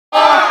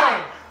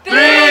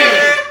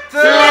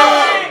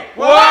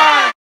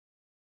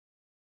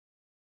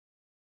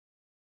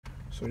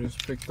So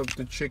just picked up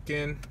the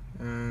chicken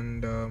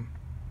and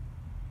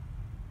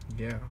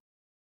yeah.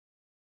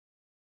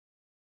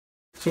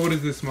 So what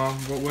is this, Mom?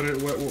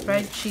 What?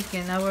 Fried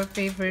chicken, our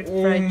favorite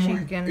fried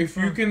chicken.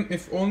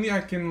 If only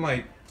I can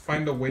like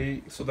find a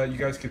way so that you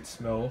guys could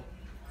smell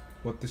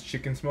what this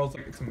chicken smells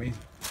like. It's amazing.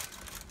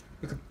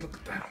 Look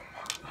at that.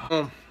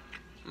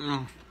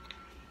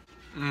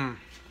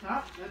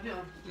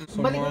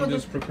 So Mom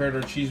just prepared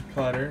our cheese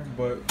platter,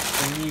 but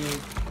for me,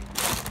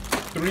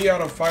 3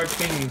 out of 5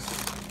 things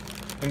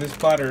in this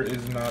platter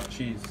is not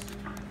cheese.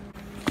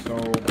 So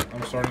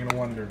I'm starting to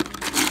wonder.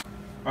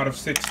 Out of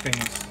 6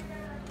 things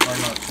are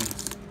not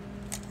cheese.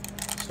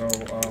 So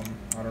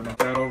I don't know.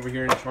 Dad over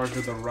here in charge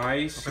of the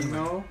rice, you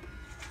know,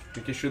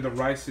 making sure the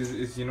rice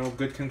is you know,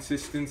 good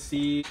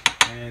consistency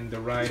and the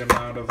right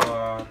amount of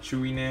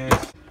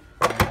chewiness,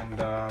 and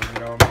you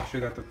know, make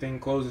sure that the thing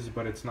closes,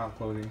 but it's not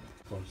closing.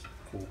 Closed.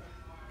 Cool.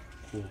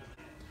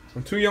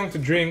 I'm too young to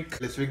drink.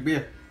 Let's drink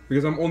beer.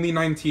 Because I'm only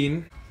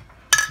 19,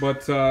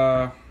 but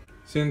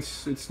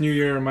since it's New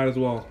Year, I might as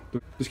well.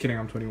 Just kidding,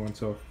 I'm 21,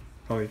 so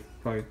probably.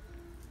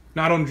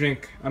 No, I don't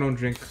drink.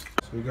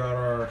 So we got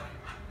our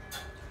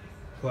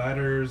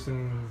platters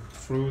and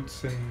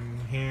fruits and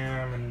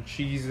ham and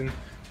cheese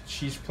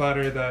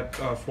platter. That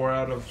 4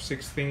 out of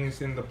 6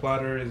 things in the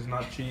platter is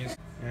not cheese.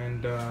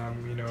 And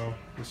you know,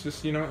 it's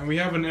just, you know, and we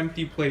have an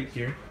empty plate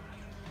here.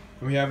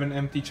 And we have an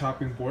empty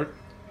chopping board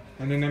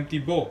and an empty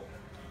bowl.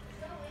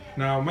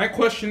 Now my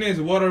question is,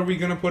 what are we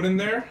gonna put in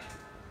there?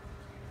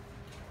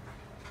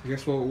 I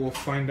guess we'll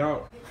find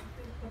out.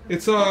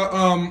 It's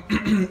a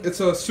it's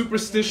a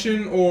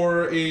superstition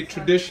or a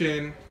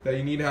tradition that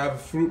you need to have a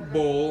fruit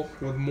bowl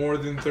with more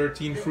than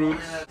 13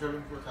 fruits.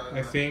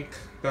 I think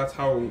that's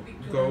how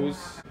it goes.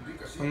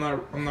 I'm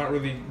not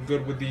really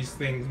good with these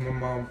things. My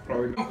mom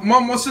probably.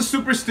 Mom, what's the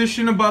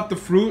superstition about the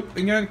fruit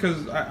again?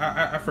 Cause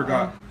I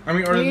forgot. I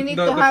mean, or you need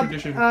the to have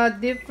tradition.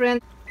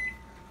 different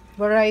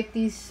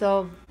varieties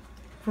of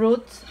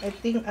fruits. I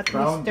think at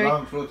least 30.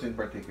 Brown fruits in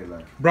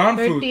particular. Brown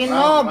 30. fruits.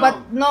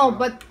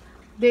 But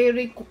they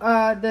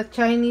the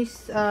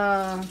Chinese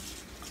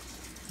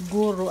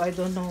guru, I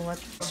don't know what.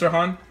 Master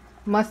Han.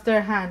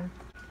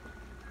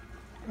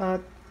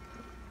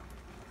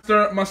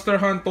 Master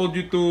Han told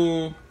you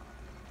to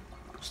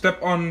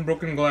step on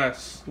broken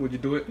glass. Would you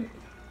do it?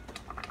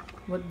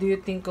 What do you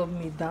think of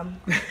me, dumb?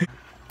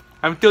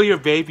 I'm still your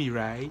baby,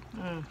 right?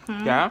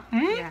 Mm-hmm. Yeah?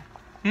 Yeah.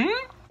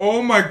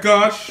 Oh my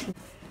gosh!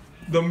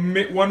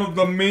 One of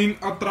the main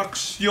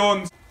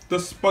attractions, the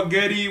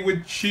spaghetti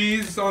with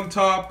cheese on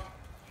top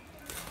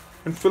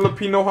and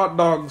Filipino hot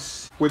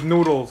dogs with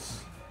noodles.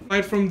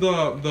 Aside from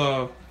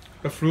the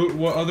fruit,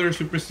 what other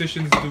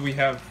superstitions do we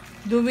have?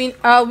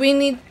 We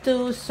need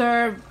to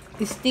serve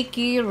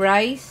sticky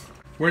rice.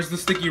 Where's the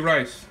sticky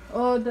rice?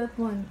 Oh, that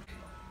one.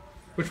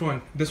 Which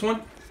one? This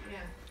one?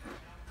 Yeah.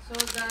 So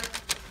that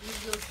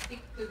it will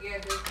stick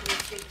together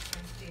through thick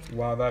and thin.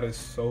 Wow, that is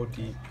so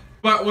deep.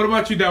 But what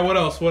about you, Dad? What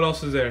else? What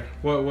else is there?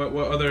 What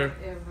other?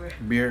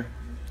 Beer,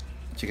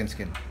 chicken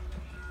skin.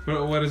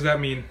 What does that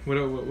mean?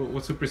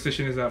 What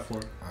superstition is that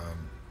for?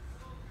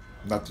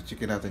 Not to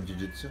chicken out in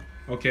jiu-jitsu.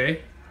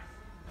 Okay.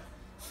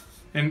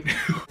 And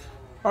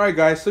alright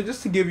guys, so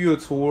just to give you a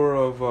tour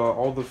of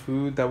all the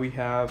food that we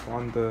have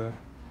on the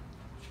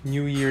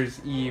New Year's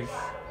Eve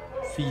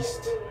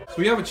feast. So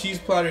we have a cheese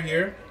platter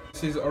here.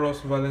 This is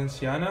arroz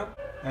valenciana,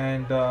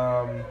 and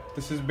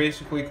this is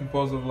basically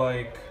composed of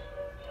like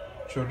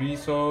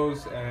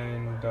chorizos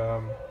and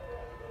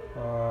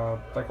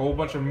like a whole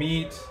bunch of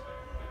meat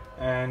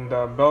and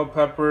bell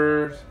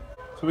peppers.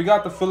 So we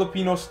got the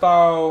Filipino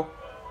style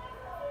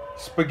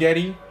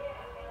spaghetti,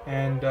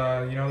 and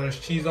you know, there's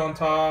cheese on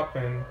top,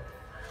 and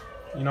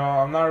you know,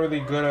 I'm not really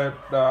good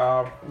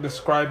at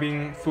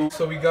describing food.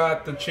 So we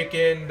got the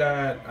chicken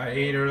that I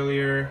ate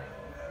earlier,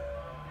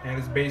 and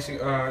it's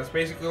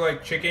basically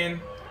like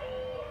chicken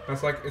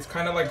that's like, it's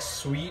kind of like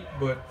sweet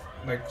but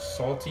like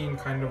salty and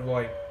kind of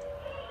like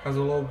has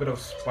a little bit of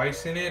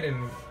spice in it,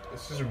 and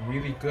it's just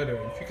really good. I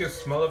mean, if you can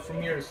smell it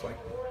from here, it's like.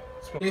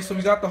 Okay, so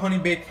we got the honey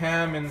baked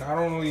ham, and I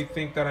don't really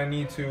think that I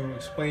need to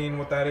explain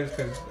what that is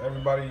because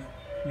everybody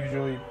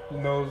usually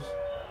knows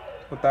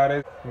what that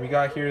is. And we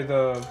got here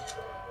the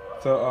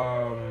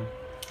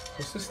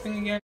what's this thing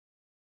again?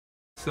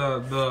 It's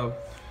the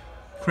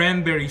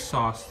cranberry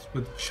sauce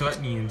with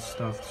chutney and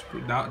stuff.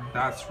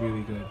 That's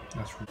really good.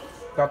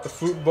 Got the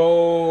fruit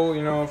bowl,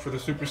 you know, for the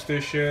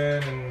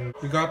superstition, and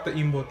we got the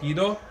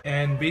embutido.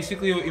 And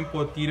basically, what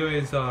embutido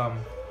is,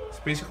 it's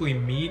basically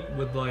meat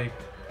with like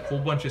a whole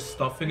bunch of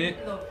stuff in it.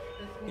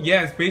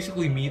 Yeah, it's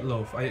basically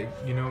meatloaf.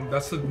 You know,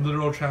 that's the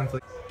literal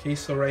translation. Okay,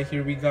 so right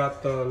here we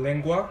got the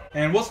lengua.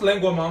 And what's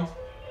lengua, Mom?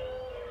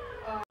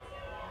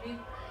 Beef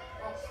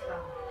ox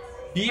tongue.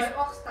 Beef?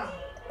 Ox tongue.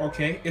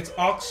 Okay, it's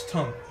ox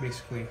tongue,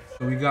 basically.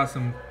 So we got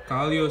some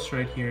callos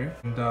right here.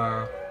 And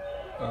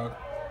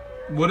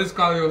what is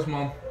callos,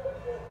 Mom?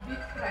 Beef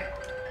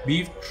tripe.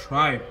 Beef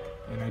tripe.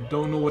 And I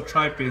don't know what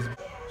tripe is.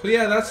 So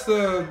yeah, that's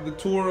the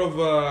tour of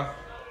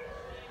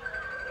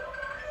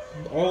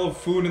all the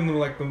food in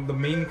the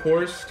main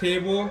course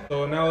table.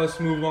 So now let's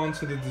move on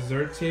to the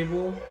dessert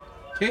table.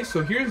 Okay,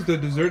 so here's the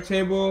dessert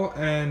table,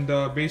 and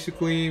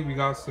basically we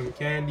got some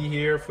candy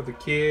here for the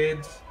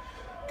kids.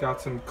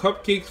 Got some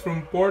cupcakes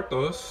from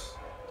Portos.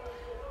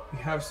 We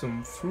have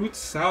some fruit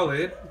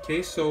salad.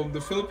 Okay, so the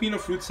Filipino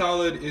fruit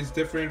salad is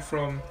different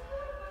from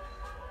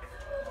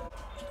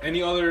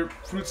any other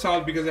fruit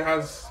salad because it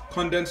has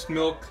condensed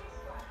milk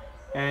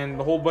and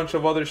a whole bunch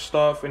of other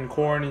stuff and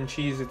corn and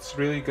cheese. It's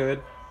really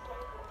good.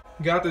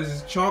 We got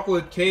this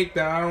chocolate cake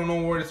that I don't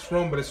know where it's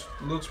from, but it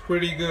looks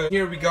pretty good.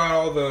 Here we got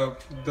all the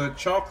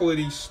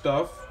chocolatey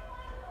stuff.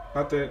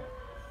 Not that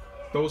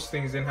those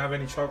things didn't have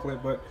any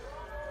chocolate, but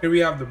here we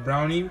have the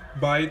brownie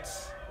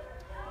bites,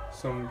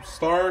 some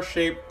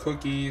star-shaped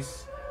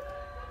cookies,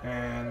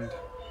 and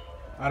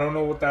I don't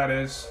know what that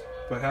is,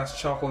 but it has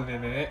chocolate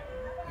in it,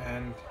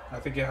 and I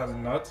think it has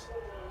nuts.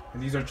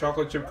 And these are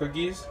chocolate chip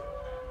cookies.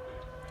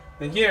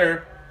 And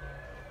here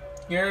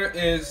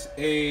is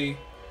a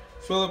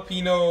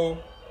Filipino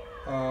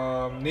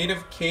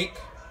native cake,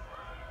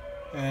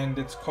 and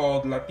it's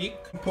called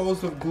latik.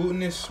 Composed of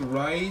glutinous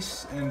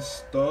rice and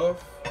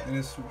stuff, and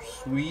it's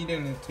sweet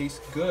and it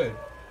tastes good.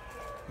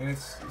 And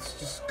it's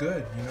just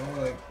good, you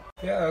know, like,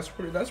 yeah,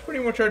 that's pretty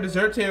much our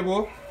dessert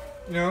table,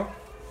 you know.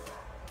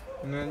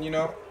 And then, you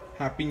know,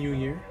 Happy New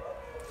Year.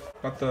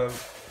 Got the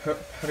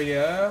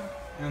Perrier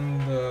and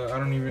the, I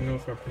don't even know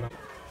if I pronounce it.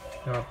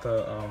 Got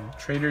the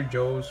Trader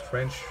Joe's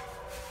French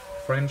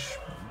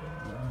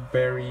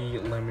berry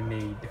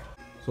lemonade.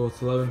 So it's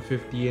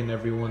 11:50 and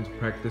everyone's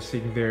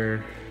practicing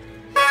their,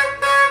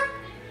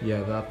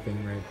 yeah, that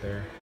thing right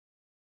there.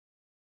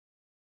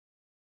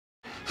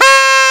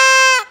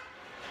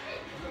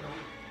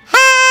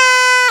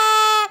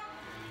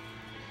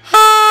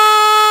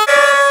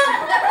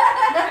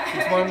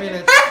 More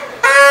minutes.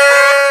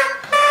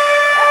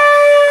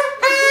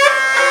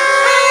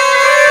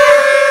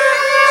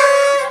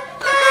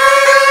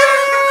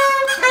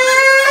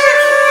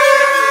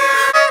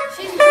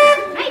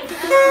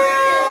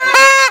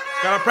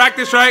 Gotta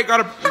practice, right?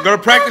 Gotta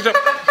practice. What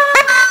are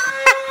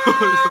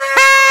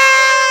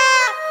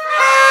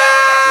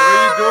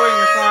you doing?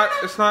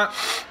 It's not.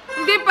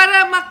 Hindi,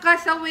 para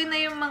makasaway na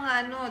yung mga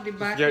ano, di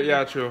ba?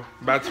 Yeah, true.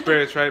 Bad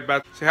spirits, right?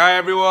 Say hi,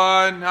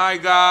 everyone. Hi,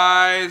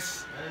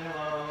 guys.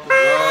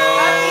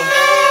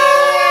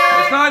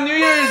 It's not New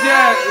Year's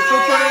yet. It's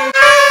still 20.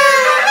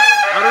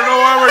 I don't know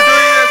why we're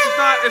doing this.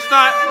 It's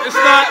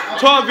not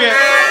 12 yet.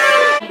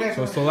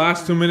 So it's the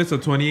last 2 minutes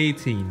of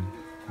 2018.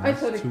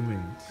 Last 2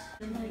 minutes.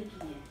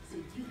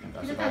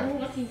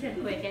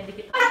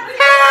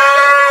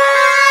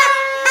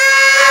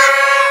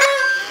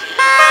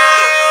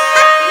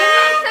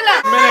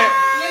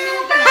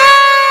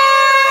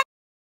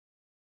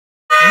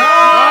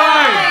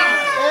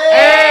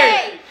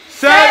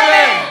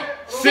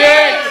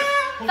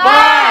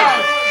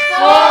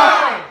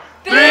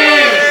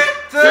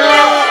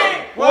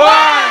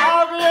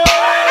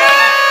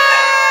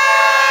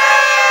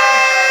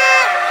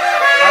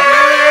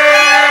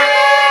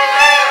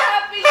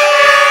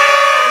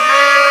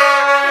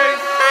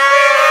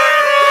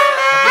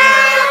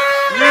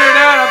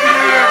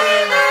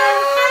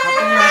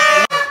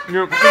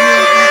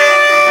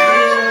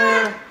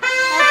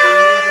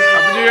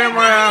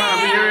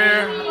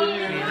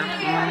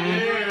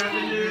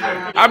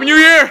 Happy New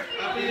Year!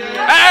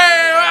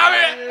 Hey,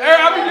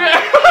 Happy New Year!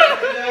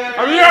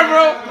 Happy New Year,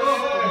 bro!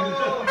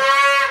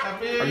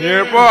 Happy New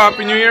Year po!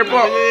 Happy New Year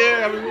po!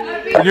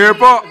 Happy New Year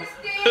po!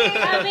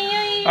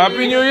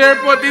 Happy New Year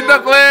po,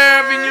 Tita Claire!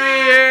 Happy New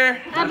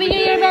Year! Happy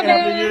New Year, brother!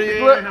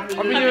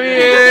 Happy New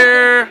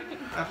Year!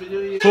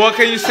 So what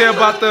can you say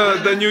about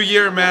the new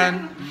year,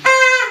 man?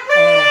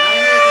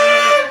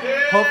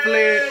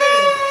 Hopefully,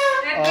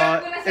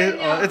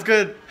 it's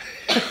good.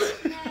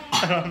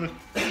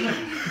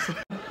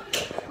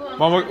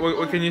 Mom,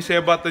 what can you say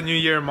about the new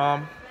year,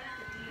 Mom?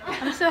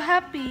 I'm so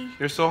happy.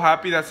 You're so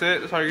happy, that's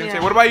it? That's all you're gonna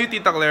say? What about you,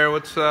 Tita Claire?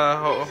 What's, what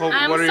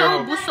are your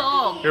hopes?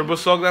 busog. You're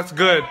busog? That's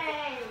good.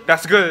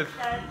 That's good.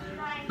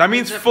 That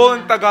means full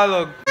in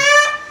Tagalog.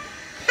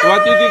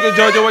 What do you, Tita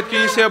Jojo? What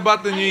can you say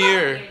about the new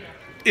year?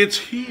 It's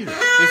here.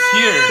 It's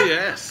here.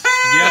 Yes.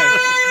 Yes.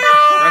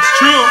 That's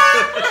true.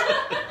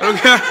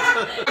 Okay.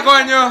 Go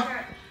on, yo.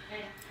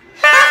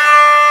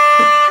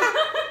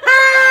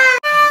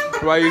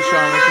 What about you,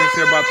 Sean? What can you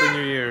say about the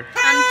new year?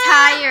 I'm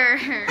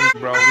tired.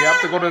 Bro, we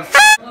have to go to...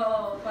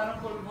 Oo, parang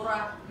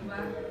pulbura, di ba?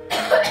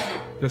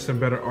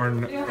 Justin better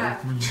Arnold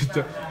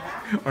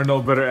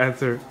better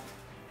answer.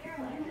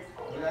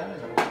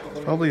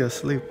 Probably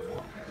asleep.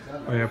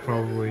 Oh yeah,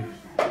 probably.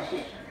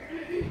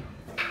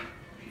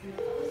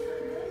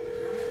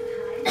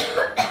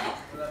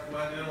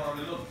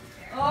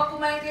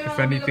 If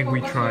anything,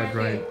 we tried,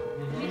 right?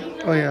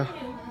 Oh yeah.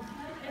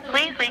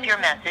 Please leave your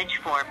message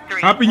for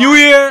 3. Happy New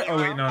Year! Oh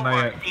wait, no, not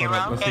yet. Hold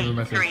on, let's leave a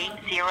message.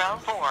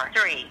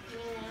 3043.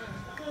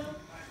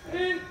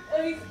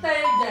 Ang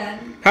style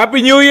dyan,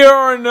 Happy New Year,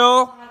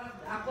 Arnold!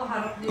 ako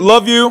harap din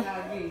Love you!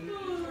 lagi.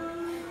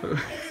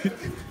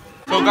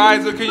 So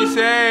guys, what can you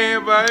say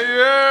about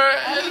year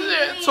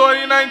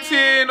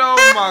 2019? Oh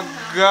my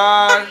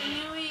gosh.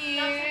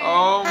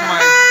 Oh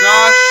my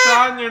gosh,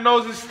 Sean, your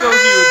nose is still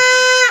huge.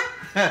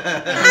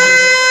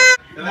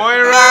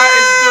 Moira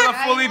is still a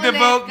fully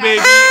developed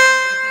baby.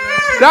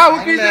 Dad,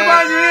 what can you say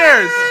about New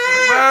Year's?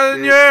 About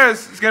New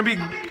Year's. It's gonna be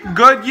a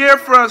good year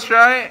for us,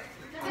 right?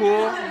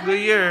 Cool,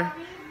 good year.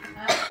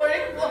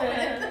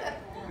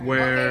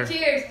 Where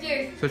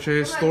Cheers. such a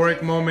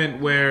historic moment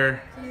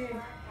where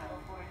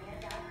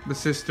the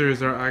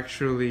sisters are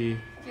actually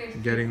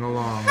getting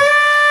along.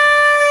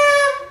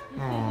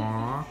 Aww.